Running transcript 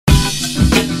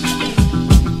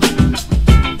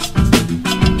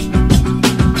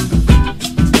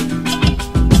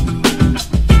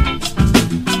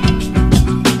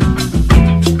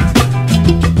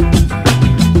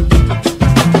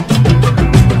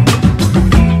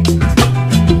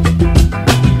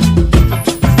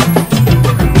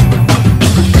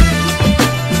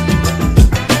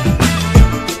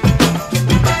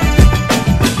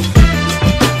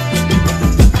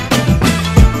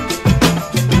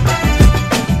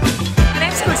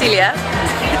Australia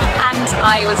and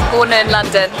I was born in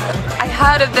London. I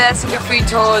heard of the secret food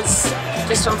tours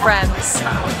just from friends,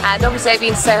 and obviously I've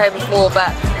been to SoHo before,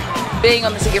 but being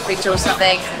on the secret food tour was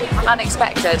something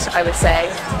unexpected, I would say.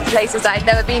 Places that I've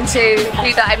never been to,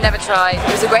 food that I've never tried.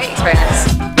 It was a great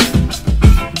experience.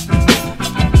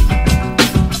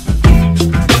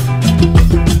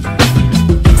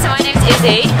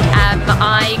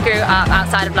 I grew up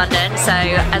outside of London, so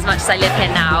as much as I live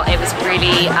here now, it was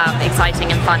really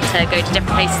exciting and fun to go to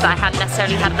different places that I hadn't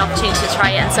necessarily had an opportunity to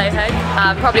try yet in SoHo.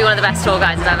 Probably one of the best tour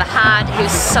guides I've ever had. He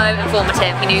was so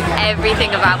informative. He knew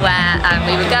everything about where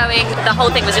we were going. The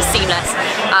whole thing was just seamless.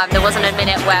 There wasn't a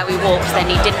minute where we walked then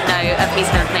he didn't know a piece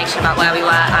of information about where we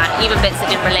were, and even bits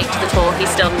that didn't relate to the tour he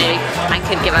still knew and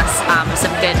could give us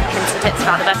some good hints and tips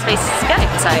about the best places to go.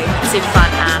 So super fun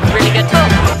and really good tour.